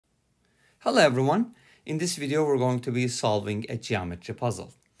Hello everyone. In this video we're going to be solving a geometry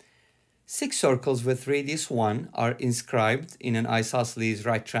puzzle. 6 circles with radius 1 are inscribed in an isosceles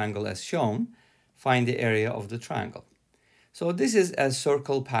right triangle as shown. Find the area of the triangle. So this is a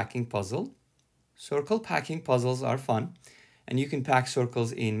circle packing puzzle. Circle packing puzzles are fun and you can pack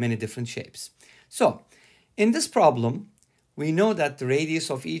circles in many different shapes. So in this problem we know that the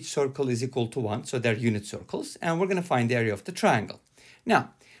radius of each circle is equal to 1, so they're unit circles, and we're going to find the area of the triangle.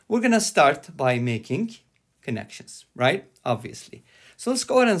 Now we're going to start by making connections, right? Obviously. So let's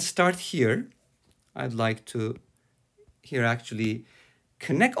go ahead and start here. I'd like to here actually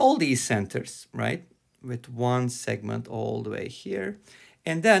connect all these centers, right? With one segment all the way here.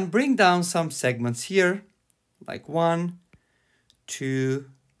 And then bring down some segments here, like 1, 2,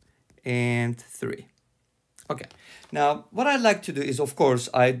 and 3. Okay. Now, what I'd like to do is, of course,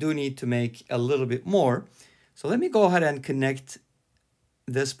 I do need to make a little bit more. So let me go ahead and connect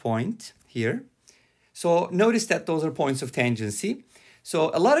this point here. So notice that those are points of tangency. So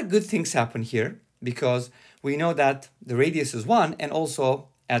a lot of good things happen here because we know that the radius is 1, and also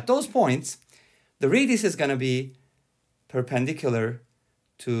at those points the radius is going to be perpendicular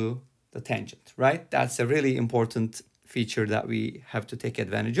to the tangent, right? That's a really important feature that we have to take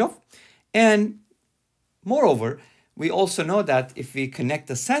advantage of. And moreover, we also know that if we connect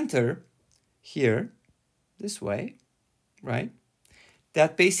the center here this way, right,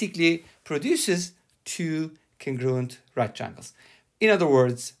 that basically produces 2 congruent right triangles. In other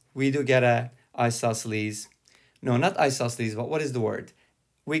words, we do get a isosceles, no, not isosceles, but what is the word?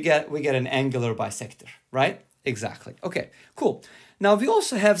 We get an angular bisector, right? Exactly. Okay, cool. Now we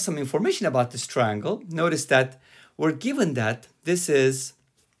also have some information about this triangle. Notice that we're given that this is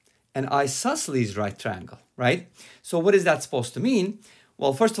an isosceles right triangle, right? So what is that supposed to mean?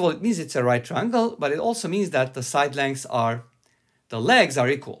 Well, first of all, it means it's a right triangle, but it also means that the side lengths are, the legs are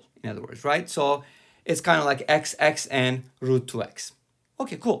equal, in other words, right? So it's kind of like x and root 2x.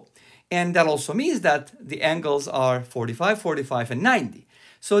 Okay, cool. And that also means that the angles are 45, 45, and 90.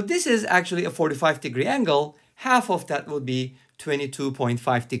 So this is actually a 45-degree angle. Half of that would be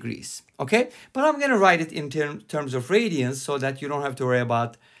 22.5 degrees, okay? But I'm going to write it in terms of radians so that you don't have to worry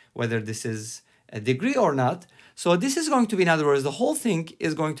about whether this is a degree or not. So this is going to be, in other words, the whole thing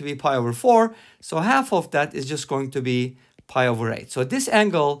is going to be pi over 4. So half of that is just going to be pi over 8. So this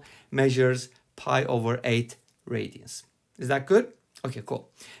angle measures pi over 8 radians. Is that good? Okay, cool.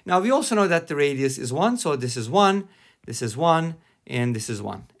 Now we also know that the radius is 1. So this is 1, this is 1, and this is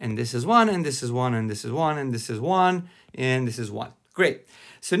 1. And this is 1, and this is 1, and this is 1, and this is 1, and this is 1. Great.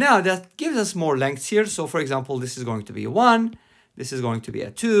 So now that gives us more lengths here. So for example, this is going to be a 1, this is going to be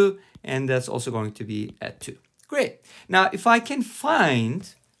a 2, and that's also going to be a 2. Great. Now if I can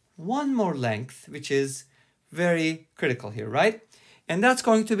find one more length, which is very critical here, right? And that's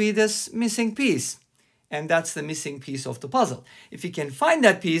going to be this missing piece. And that's the missing piece of the puzzle. If you can find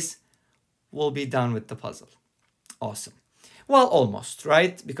that piece, we'll be done with the puzzle. Awesome. Well, almost,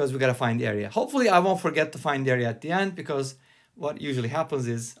 right? Because we got to find the area. Hopefully I won't forget to find the area at the end, because what usually happens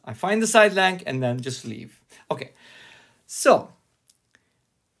is I find the side length and then just leave. Okay. So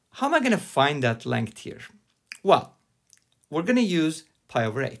how am I going to find that length here? Well, we're going to use pi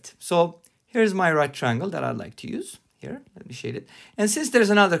over 8. So here's my right triangle that I'd like to use. Here, let me shade it. And since there's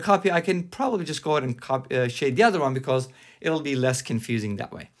another copy, I can probably just go ahead and shade the other one because it'll be less confusing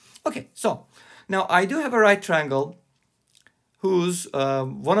that way. Okay, so now I do have a right triangle whose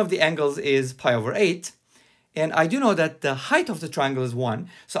one of the angles is pi over 8. And I do know that the height of the triangle is 1.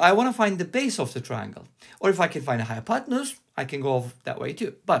 So I want to find the base of the triangle. Or if I can find a hypotenuse, I can go that way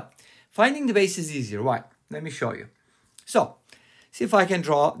too. But finding the base is easier. Why? Let me show you. So see if I can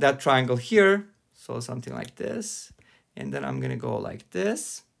draw that triangle here. So something like this. And then I'm going to go like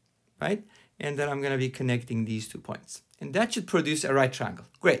this, right? And then I'm going to be connecting these 2 points. And that should produce a right triangle.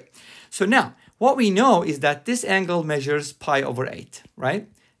 Great. So now what we know is that this angle measures pi over 8, right?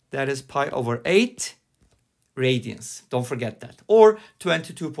 That is pi over 8 radians. Don't forget that. Or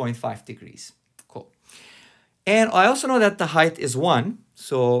 22.5 degrees. Cool. And I also know that the height is 1.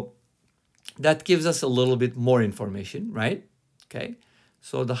 So that gives us a little bit more information, right? Okay.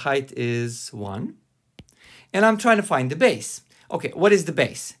 So the height is 1. And I'm trying to find the base. Okay, what is the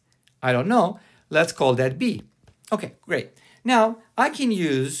base? I don't know. Let's call that B. Okay, great. Now, I can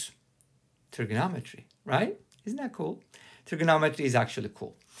use trigonometry, right? Isn't that cool? Trigonometry is actually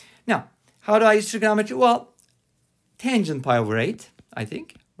cool. Now, how do I use trigonometry? Well, tangent pi over 8, I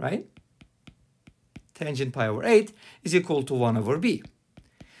think, right? Tangent pi over 8 is equal to 1 over B.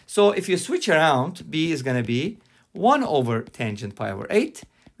 So if you switch around, B is going to be 1 over tangent pi over 8,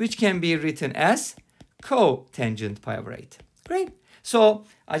 which can be written as cotangent pi over 8. Great. So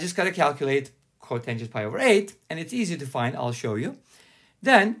I just got to calculate cotangent pi over 8, and it's easy to find. I'll show you.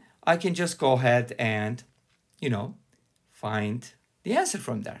 Then I can just go ahead and, find the answer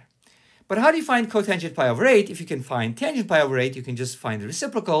from there. But how do you find cotangent pi over 8? If you can find tangent pi over 8, you can just find the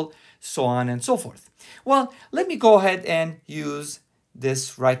reciprocal, so on and so forth. Well, let me go ahead and use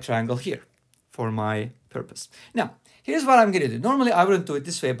this right triangle here for my purpose. Now, here's what I'm going to do. Normally, I wouldn't do it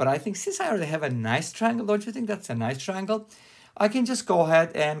this way, but I think since I already have a nice triangle, don't you think that's a nice triangle? I can just go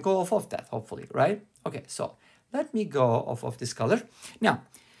ahead and go off of that, hopefully, right? Okay, so let me go off of this color. Now,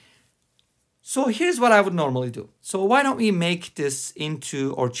 so here's what I would normally do. So why don't we make this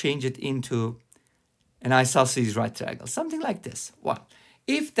into, or change it into, an isosceles right triangle? Something like this. Well,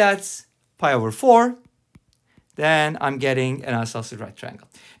 if that's pi over 4, then I'm getting an isosceles right triangle.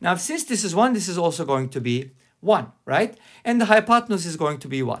 Now, since this is 1, this is also going to be 1, right? And the hypotenuse is going to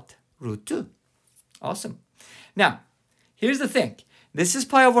be what? Root 2. Awesome. Now, here's the thing. This is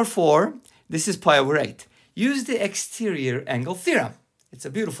pi over 4. This is pi over 8. Use the exterior angle theorem. It's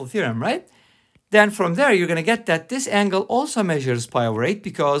a beautiful theorem, right? Then from there, you're going to get that this angle also measures pi over 8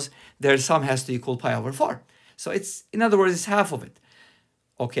 because their sum has to equal pi over 4. So it's, in other words, it's half of it.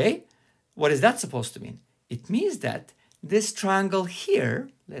 Okay, what is that supposed to mean? It means that this triangle here,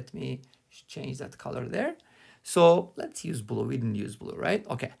 let me change that color there. So let's use blue. We didn't use blue, right?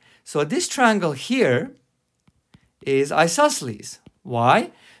 Okay, so this triangle here is isosceles.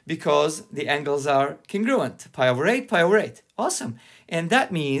 Why? Because the angles are congruent. Pi over 8, pi over 8. Awesome. And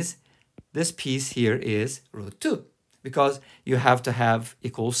that means this piece here is root 2 because you have to have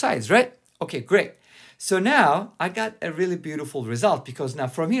equal sides, right? Okay, great. So now I got a really beautiful result because now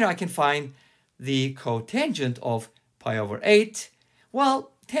from here I can find the cotangent of pi over 8.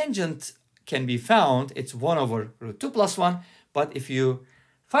 Well, tangent can be found. It's 1 over root 2 plus 1. But if you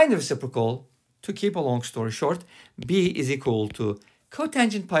find the reciprocal, to keep a long story short, b is equal to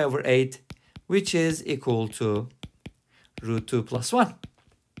cotangent pi over 8, which is equal to root 2 plus 1.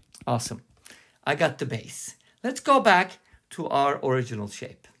 Awesome. I got the base. Let's go back to our original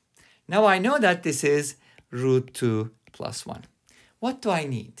shape. Now I know that this is root 2 plus 1. What do I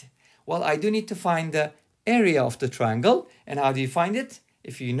need? Well, I do need to find the area of the triangle. And how do you find it?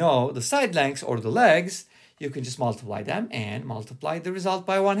 If you know the side lengths or the legs, you can just multiply them and multiply the result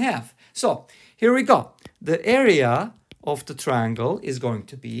by 1/2. So here we go. The area of the triangle is going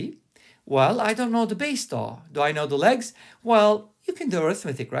to be, well, I don't know the base though. Do I know the legs? Well, you can do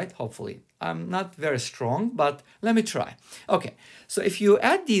arithmetic, right? Hopefully. I'm not very strong, but let me try. Okay, so if you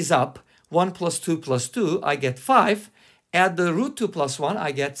add these up, 1 plus 2 plus 2, I get 5. Add the root 2 plus 1,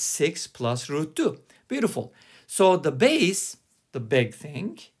 I get 6 plus root 2. Beautiful. So the base, the big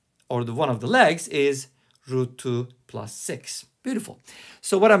thing, or the one of the legs is root 2 plus 6. Beautiful.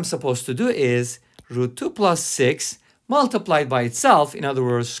 So what I'm supposed to do is root 2 plus 6 multiplied by itself, in other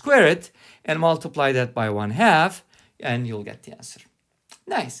words, square it, and multiply that by 1/2, and you'll get the answer.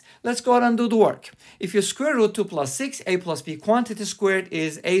 Nice. Let's go ahead and do the work. If you square root 2 plus 6, a plus b quantity squared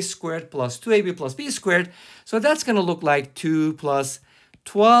is a squared plus 2ab plus b squared. So that's going to look like 2 plus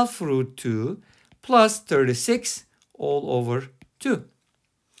 12 root 2 plus 36 all over 2.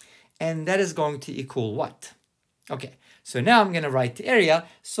 And that is going to equal what? Okay, so now I'm going to write the area.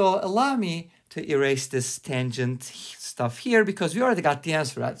 So allow me to erase this tangent stuff here because we already got the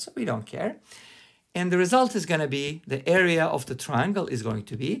answer, right? So we don't care. And the result is going to be, the area of the triangle is going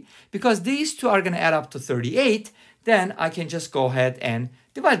to be, because these two are going to add up to 38, then I can just go ahead and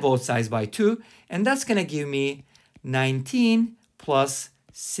divide both sides by 2. And that's going to give me 19 plus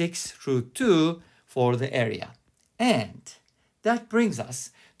 6 root 2 for the area. And that brings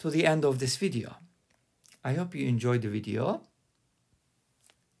us to the end of this video. I hope you enjoyed the video.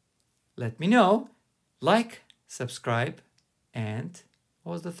 Let me know. Like, subscribe, and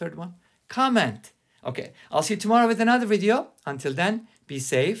what was the third one? Comment. Okay, I'll see you tomorrow with another video. Until then, be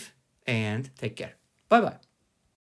safe and take care. Bye-bye.